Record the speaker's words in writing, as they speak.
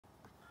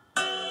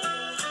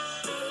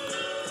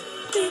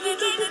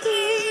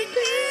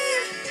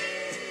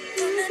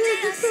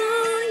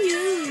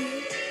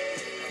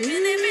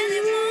Really,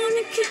 really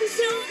wanna catch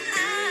your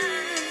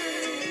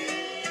eye.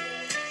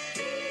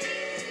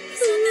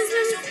 Something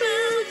special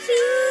about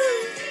you.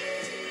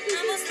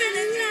 I'm a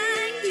feeling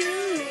like you.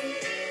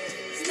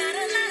 There's not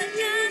a lot of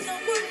guys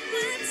that worth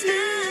my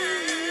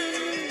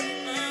time.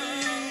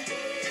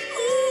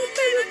 Oh,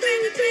 baby,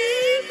 baby,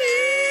 baby,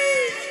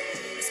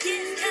 it's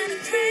getting kind of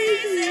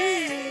crazy.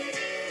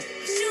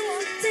 'Cause you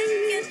are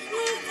taking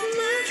over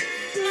my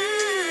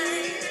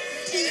mind,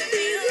 and it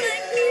feels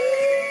like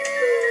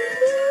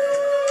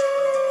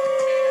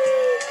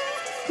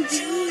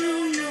you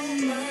don't know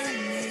my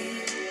name.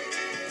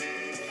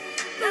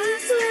 I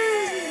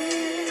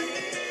swear,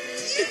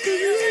 it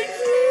feels like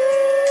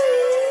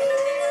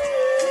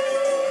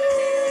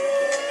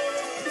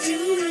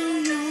you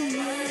don't know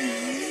my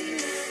name.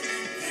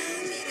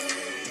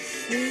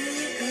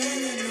 Really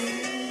gonna know.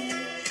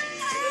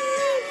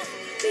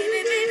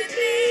 Baby, baby,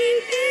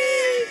 baby,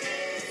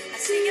 I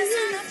see us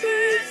on our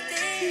first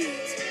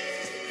date.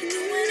 You're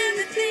doing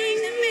everything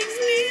that makes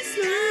me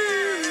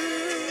smile.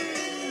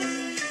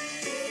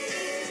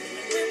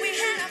 When we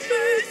had our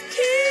first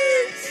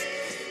kiss,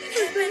 it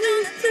happened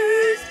on a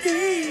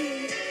Thursday.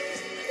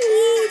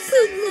 Oh, it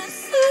took my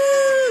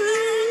soul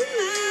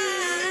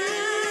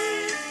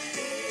alive.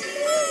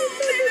 Oh,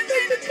 baby,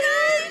 baby,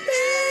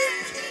 baby,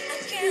 I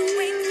can't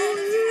wait for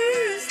the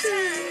first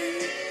time.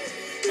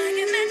 My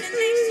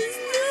imagination's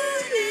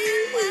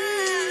running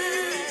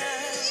wild.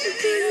 It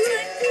feels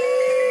like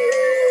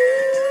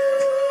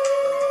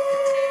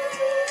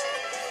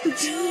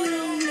you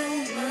don't know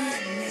my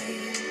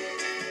name.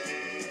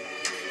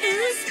 And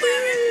I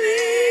swear it,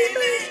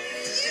 baby,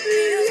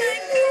 feels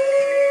like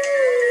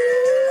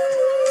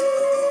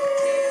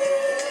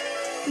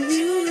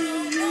you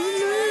don't know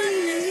my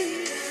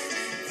name.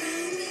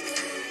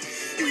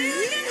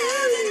 Will you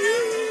ever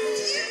know?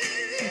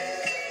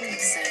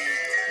 Saying,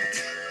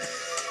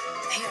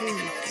 he don't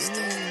even know what he's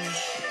doing.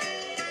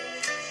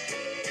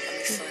 Got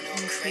me feeling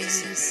all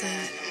crazy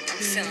inside. I'm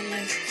feeling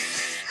like,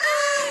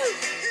 Oh,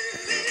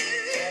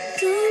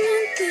 don't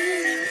want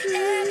that I've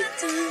ever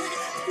done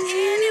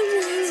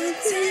anyone's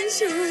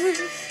attention.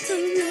 To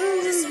know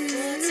it's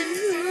what's in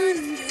front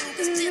of you.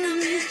 'Cause did I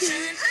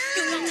mention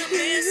you got to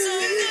be so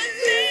good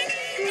thing?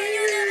 And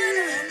you never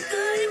know how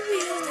good it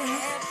feels to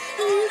have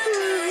all of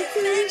my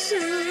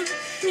affection.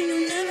 And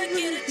you'll never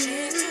get a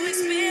chance to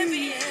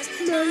experience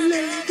my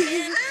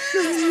loving.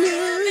 'Cause my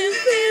loving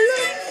feels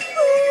like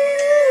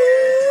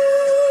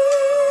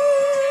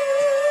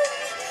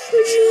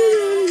you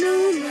don't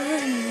know my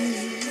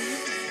name.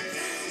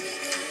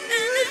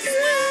 And that's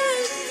what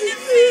it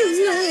feels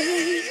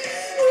like.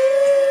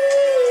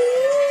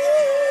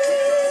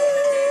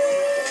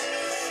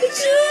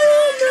 You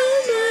don't know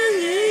my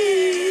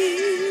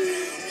name.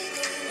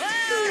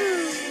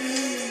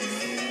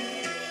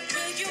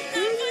 Will you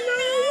ever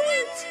know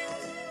it?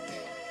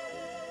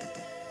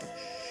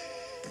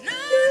 No,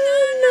 no,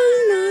 no,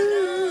 no,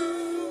 no.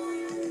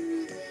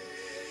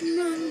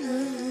 No, no.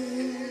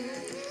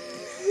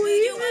 Will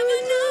you ever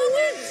know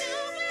it?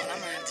 well, I'm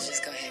gonna have to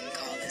just go ahead and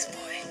call this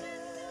boy.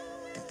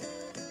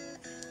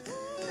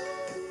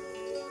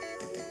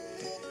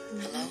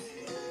 Hello?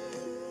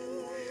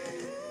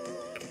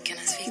 Can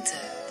I speak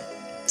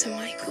to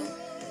Michael?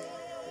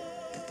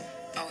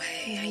 Oh,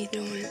 hey, how you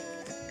doing?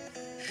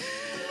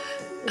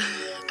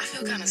 I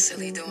feel kind of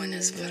silly doing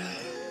this, but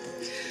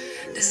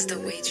this is the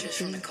waitress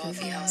from the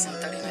coffee house on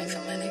 39th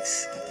and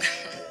Lennox.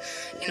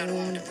 You know, the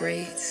one with the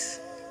braids?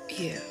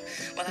 Yeah.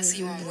 Well, I see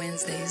you on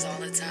Wednesdays all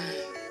the time.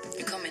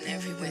 You come in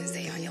every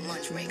Wednesday on your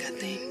lunch break, I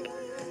think.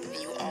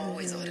 And you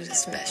always order the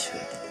special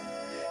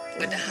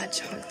with the hot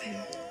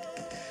chocolate.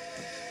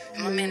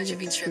 And my manager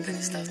be tripping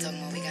and stuff, talking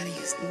about we gotta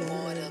use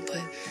water,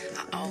 but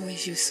I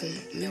always use some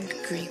milk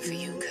and cream for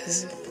you,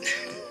 cause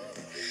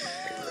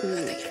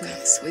I think you're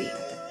kinda sweet.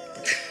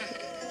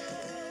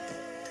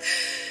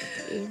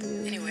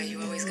 Anyway,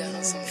 you always got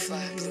on some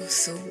fly blue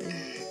suit,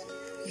 and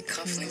your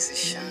cufflinks are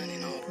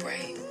shining all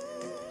bright.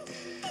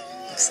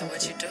 So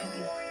what you do?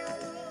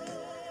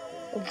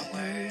 A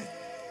word?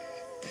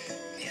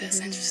 Yeah, that's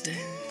interesting.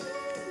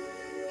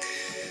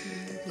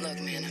 Look,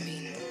 man, I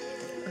mean,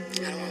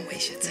 I don't want to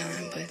waste your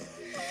time, but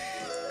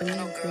I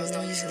know girls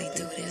don't usually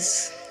do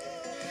this.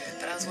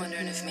 But I was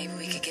wondering if maybe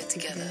we could get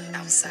together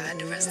outside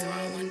the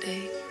restaurant one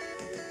day.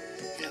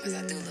 You know, because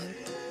I do look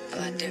a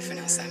lot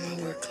different outside my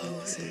work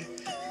clothes. And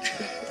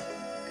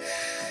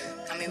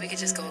I mean, we could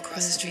just go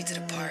across the street to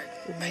the park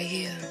right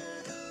here.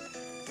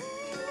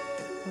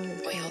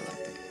 Wait, hold up.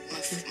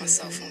 My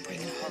cell phone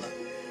breaking. Hold up.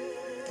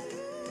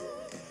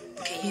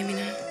 Can you hear me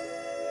now?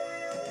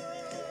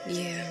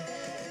 Yeah.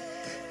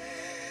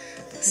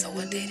 So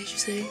what day did you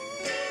say?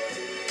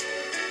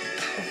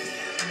 Oh,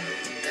 yeah.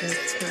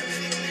 Thursday's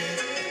perfect,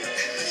 man.